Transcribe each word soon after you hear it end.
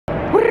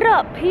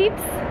up,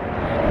 peeps?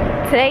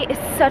 Today is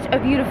such a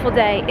beautiful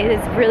day. It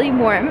is really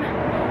warm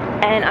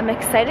and I'm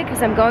excited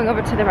because I'm going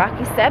over to the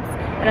Rocky Steps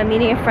and I'm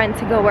meeting a friend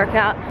to go work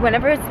out.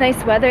 Whenever it's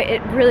nice weather, it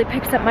really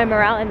picks up my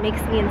morale and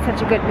makes me in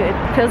such a good mood.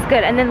 Feels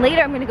good. And then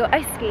later I'm gonna go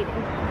ice skating.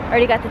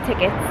 Already got the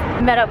tickets.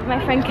 Met up with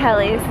my friend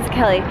Kelly. This is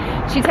Kelly.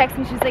 She texted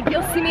me, she's like,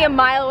 you'll see me a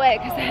mile away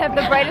because I have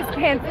the brightest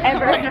pants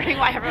ever. I'm wondering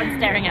why everyone's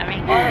staring at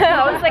me.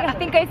 I was like, I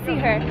think I see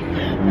her.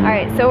 All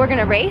right, so we're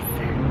gonna race?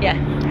 Yeah,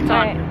 it's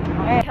on.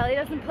 All right. Kelly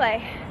doesn't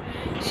play.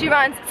 She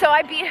runs, so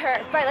I beat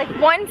her by like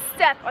one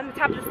step on the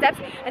top of the steps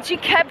and she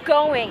kept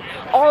going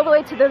all the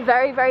way to the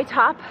very, very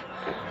top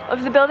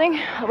of the building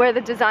where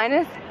the design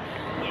is.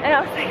 And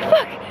I was like,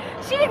 look,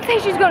 she didn't say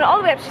she was going all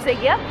the way up. She's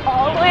like, yep,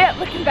 all the way up,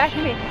 looking back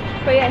at me.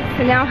 But yeah,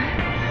 so now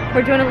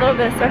we're doing a little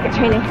bit of circuit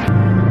training.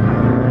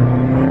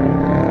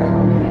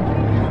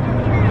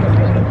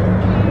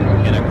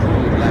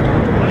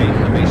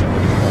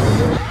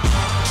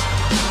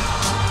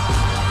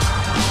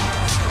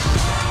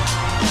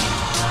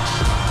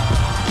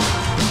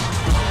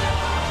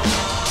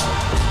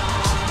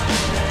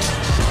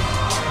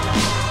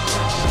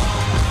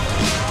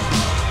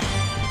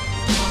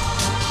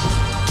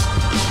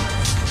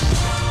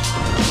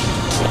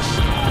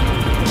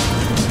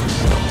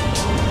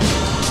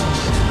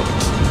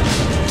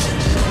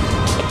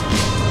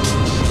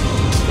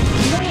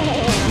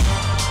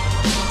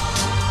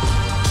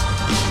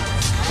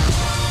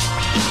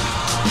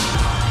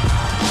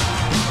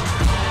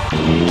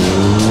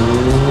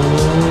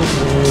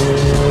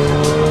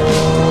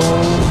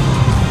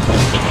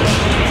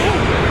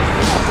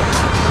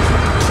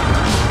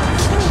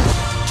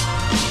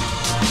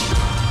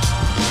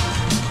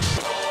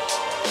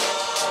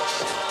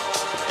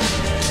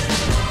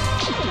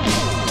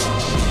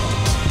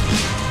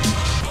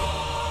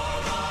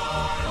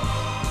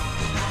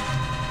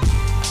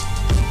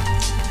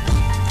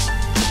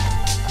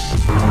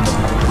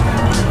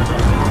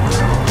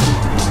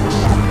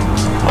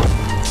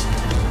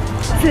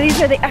 So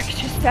these are the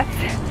extra steps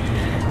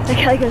that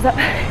Kelly goes up.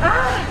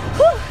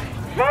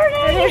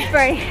 Burning! It is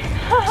burning.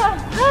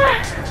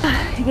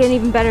 You get an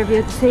even better view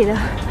of the city though.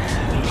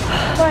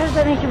 Why does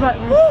that make your butt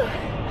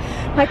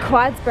burn? My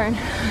quads burn.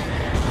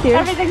 Dude.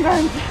 Everything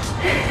burns.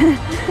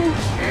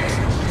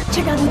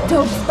 Check out this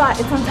dope spot.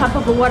 It's on top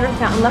of a water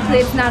fountain. Luckily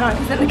it's not on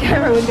because then the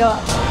camera would go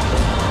up.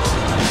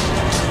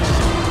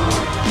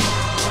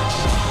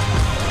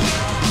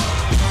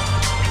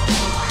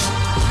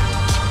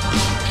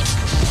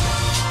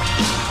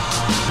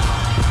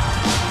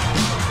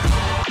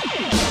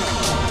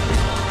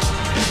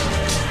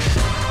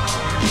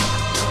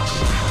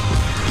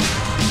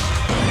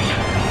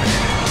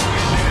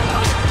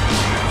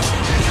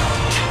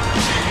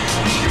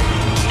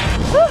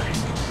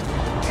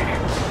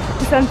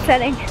 Sun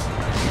setting.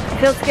 It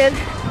feels good.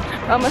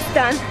 We're almost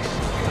done.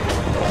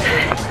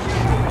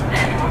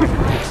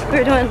 We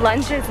were doing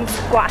lunges and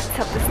squats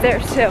up the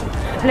stairs too.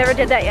 I never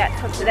did that yet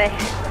till today.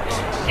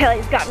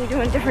 Kelly's got me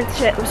doing different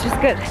shit, which is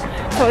good.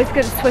 It's always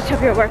good to switch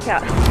up your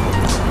workout.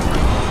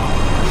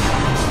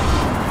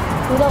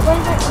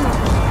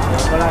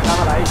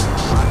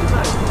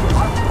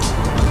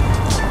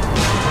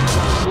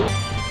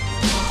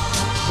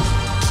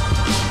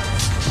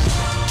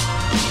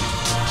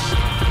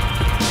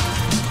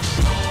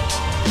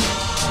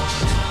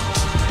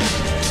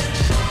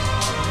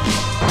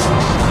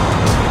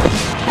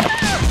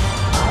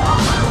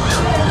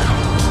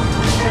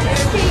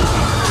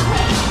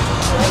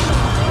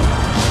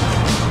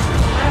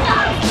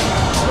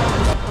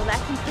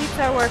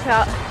 Our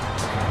workout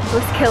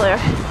was killer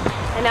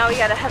and now we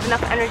gotta have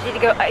enough energy to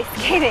go ice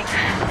skating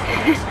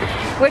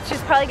which is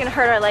probably gonna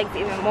hurt our legs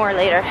even more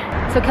later.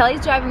 So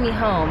Kelly's driving me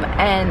home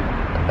and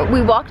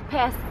we walked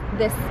past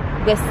this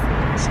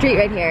street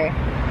right here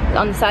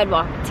on the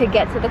sidewalk to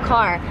get to the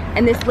car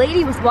and this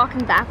lady was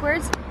walking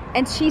backwards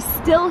and she's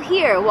still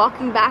here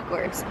walking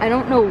backwards. I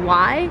don't know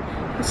why,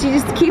 but she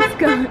just keeps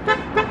going.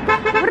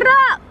 What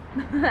up?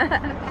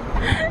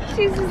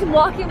 She's just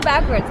walking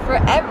backwards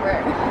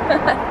forever.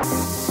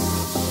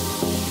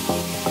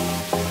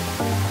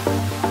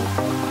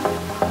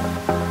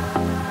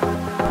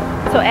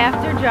 So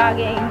after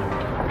jogging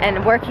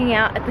and working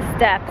out at the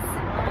steps,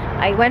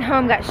 I went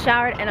home, got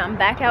showered, and I'm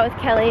back out with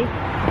Kelly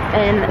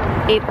in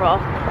April.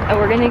 And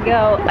we're gonna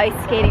go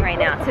ice skating right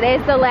now.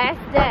 Today's the last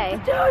day.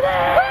 Let's do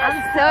this!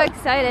 I'm so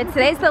excited.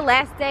 Today's the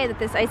last day that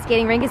this ice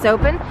skating rink is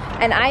open.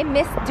 And I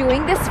missed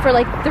doing this for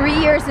like 3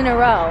 years in a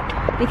row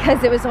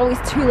because it was always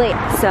too late.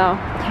 So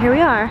here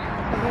we are.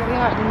 Here we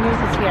are, the news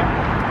is here.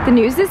 The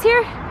news is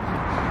here?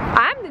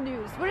 I'm the news.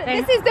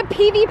 This is the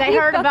PvP. They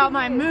heard about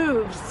my news.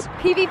 moves.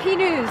 PvP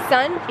news,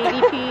 son.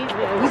 PvP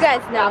news. You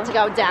guys know. About to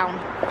go down.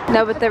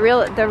 No, but the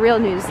real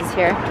news is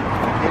here.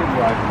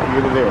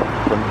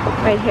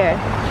 Right here.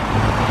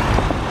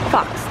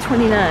 Fox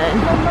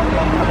 29.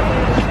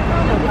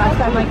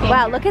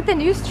 Wow, look at the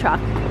news truck.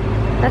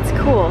 That's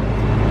cool.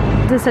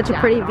 This is such a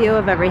pretty view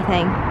of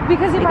everything.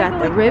 Because we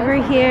got the river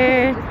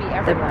here,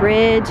 the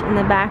bridge in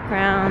the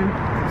background.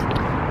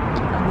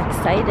 I'm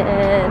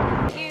excited.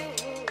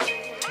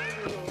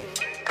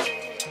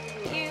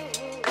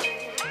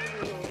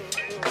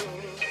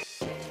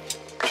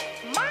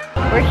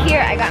 We're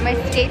here, I got my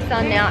skates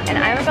on now, and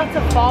I'm about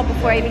to fall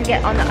before I even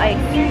get on the ice.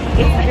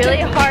 It's really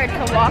hard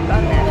to walk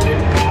on this.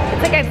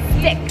 It's like I have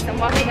sticks, I'm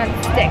walking on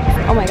sticks.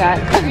 Oh my God,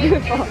 I'm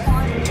gonna fall.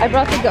 I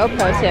brought the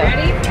GoPro too.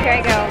 Ready? Here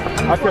I go.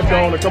 I kept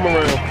going to come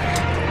around.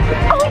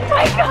 Oh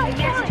my God,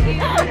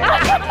 Kelly!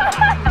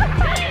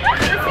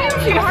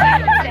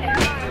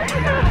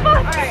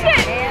 Oh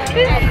shit,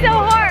 this is so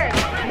hard.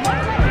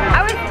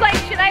 I was like,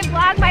 should I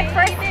vlog my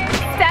first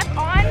step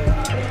on?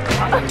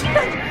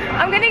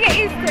 I'm gonna get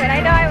used to it, I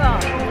know I will.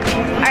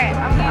 Alright,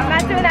 I'm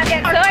not doing that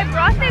yet. So I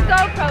brought the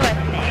GoPro with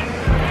me.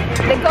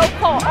 The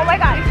GoPro, oh my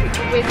God.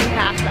 Whizzing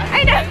past us.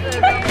 I know.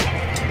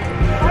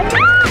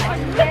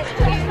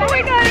 Oh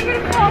my God, I'm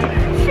gonna fall.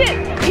 Shit.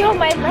 Yo,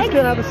 my legs. You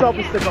can't have a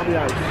selfie stick on the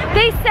ice.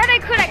 They said I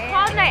could. I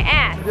called and I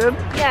asked. You did?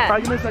 Yeah.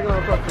 Alright, give me a second,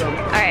 I'll talk to them.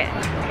 Alright.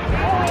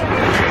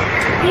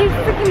 They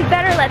freaking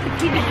better let the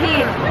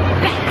PvP.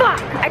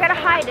 Fuck. I gotta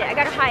hide it. I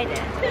gotta hide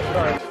it.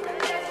 Alright.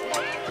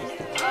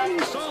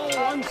 So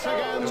once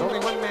again, there's only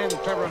one man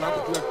clever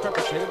enough to have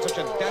perpetrated such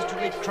a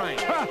dastardly crime.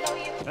 Ha!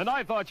 And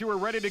I thought you were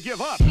ready to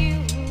give up.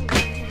 I'm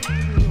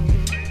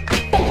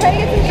trying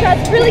to get some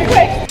shots really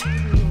quick.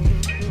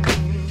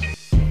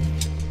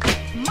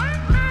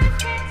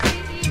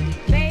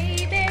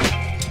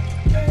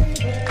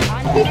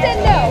 He said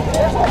no.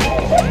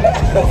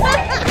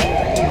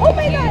 Oh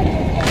my God.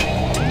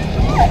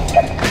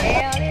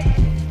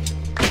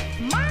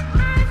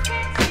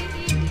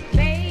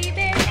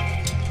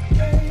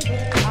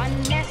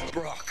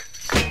 Brock.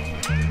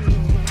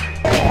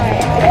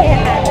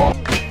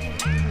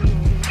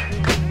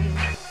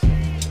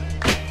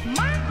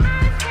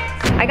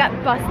 I got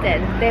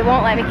busted. They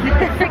won't let me keep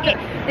the freaking.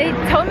 They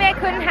told me I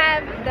couldn't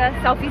have the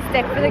selfie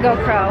stick for the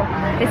GoPro.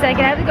 They said I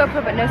could have the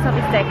GoPro but no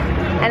selfie stick.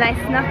 And I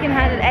snuck and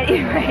had it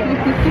anyway.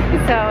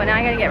 So now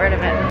I gotta get rid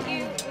of it.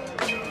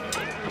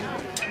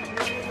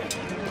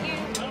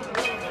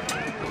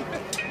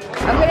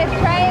 I'm gonna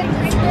try and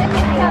bring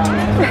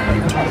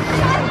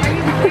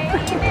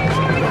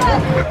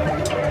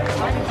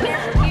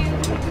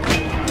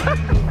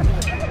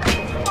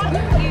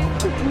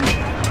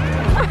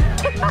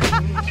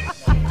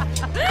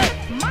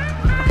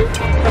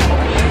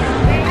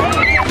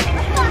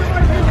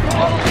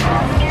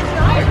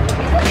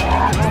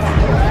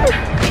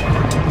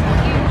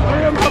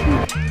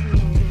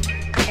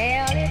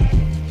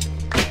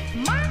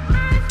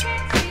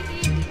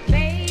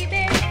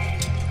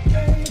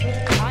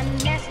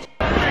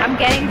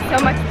getting so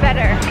much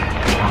better.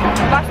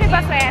 Watch me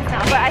bust my ass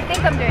now, but I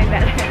think I'm doing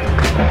better.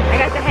 I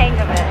got the hang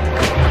of it.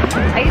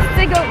 I used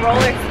to go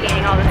roller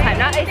skating all the time.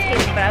 Not ice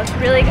skating, but I was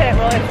really good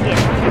at roller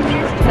skating.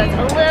 So it's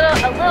a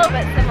little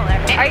bit similar.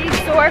 Are you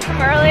sore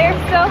from earlier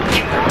still?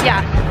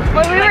 Yeah.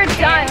 When we were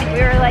done,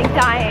 we were like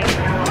dying.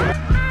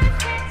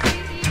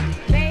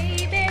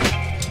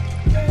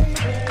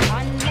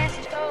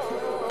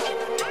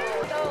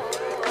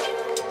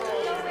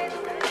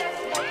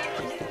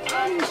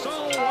 So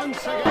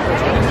once again.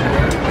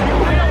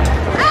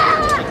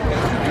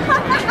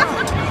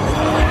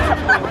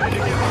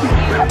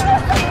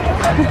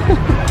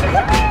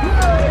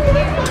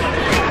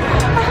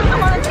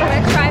 I'm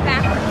gonna try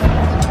back.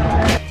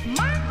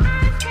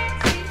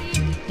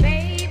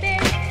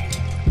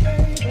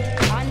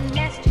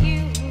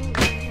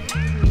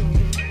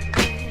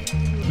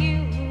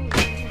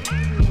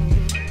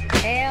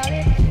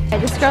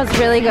 This girl's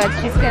really good.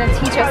 She's gonna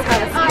teach us how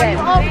to swim.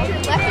 Oh, put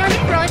your left arm in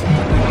front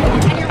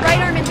and your right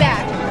arm in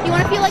back. You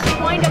want to feel like you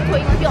wind up to it.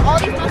 You want to feel all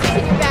these muscles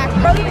in your back.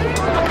 Throw your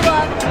arms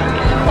up.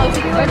 Close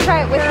it. I'm gonna try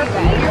it with you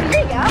guys.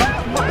 There you go.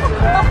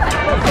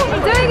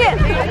 I'm doing it.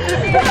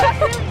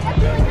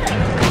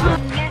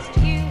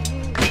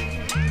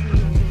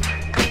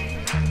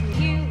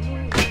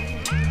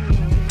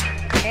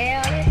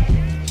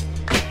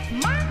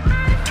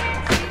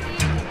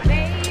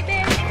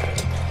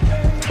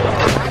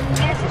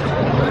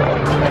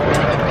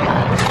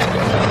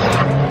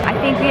 I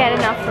think we had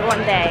enough for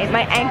one day.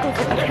 My ankles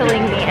are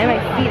killing me and my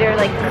feet are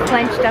like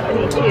clenched up in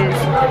these shoes.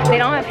 They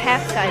don't have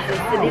half sizes,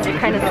 so these are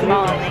kind of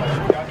small on me.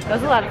 It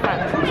was a lot of fun.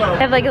 They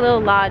have like a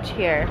little lodge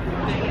here.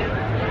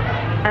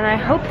 And I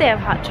hope they have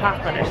hot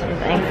chocolate or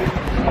something.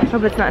 I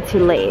hope it's not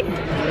too late. It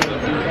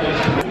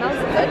smells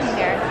good in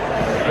here.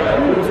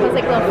 It smells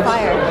like a little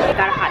fire. I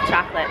got a hot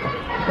chocolate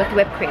with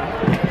whipped cream.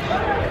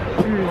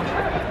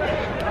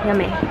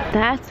 Yummy.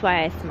 That's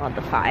why I smelled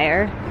the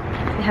fire.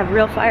 They have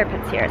real fire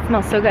pits here. It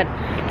smells so good.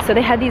 So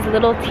they had these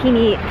little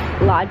teeny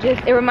lodges.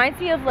 It reminds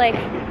me of like,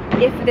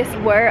 if this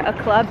were a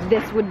club,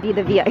 this would be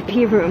the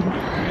VIP room.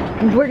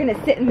 We're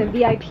gonna sit in the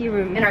VIP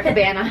room. In our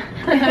cabana.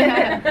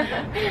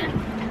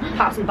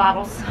 Pop some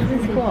bottles.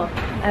 This is cool.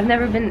 I've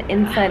never been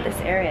inside this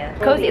area.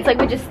 Cozy. It's like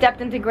we just stepped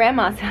into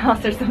grandma's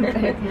house or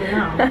something.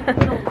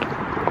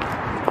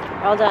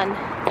 All done.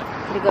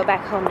 To go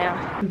back home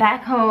now.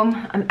 Back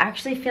home, I'm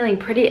actually feeling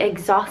pretty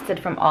exhausted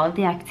from all of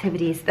the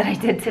activities that I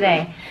did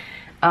today.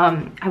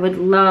 I would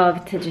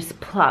love to just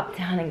plop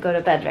down and go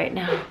to bed right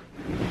now.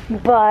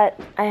 But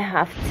I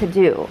have to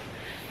do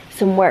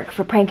some work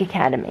for Prank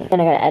Academy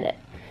and I gotta edit.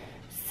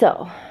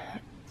 So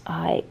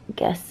I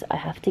guess I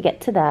have to get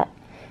to that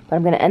But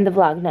I'm gonna end the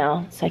vlog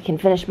now so I can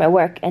finish my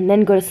work and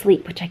then go to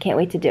sleep, which I can't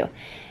wait to do.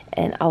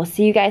 And I'll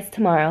see you guys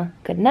tomorrow.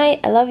 Good night,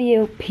 I love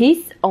you.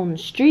 Peace on the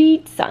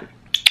street, son.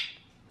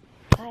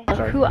 Bye.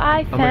 Look who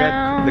I found. Oh my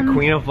god, the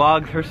queen of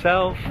vlogs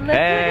herself. Look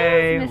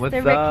hey, who it is, Mr. what's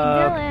Ricky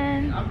up?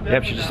 Dillon.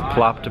 Yep, she just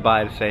plopped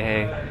by to say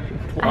hey.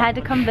 I had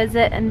to come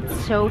visit and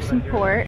show support.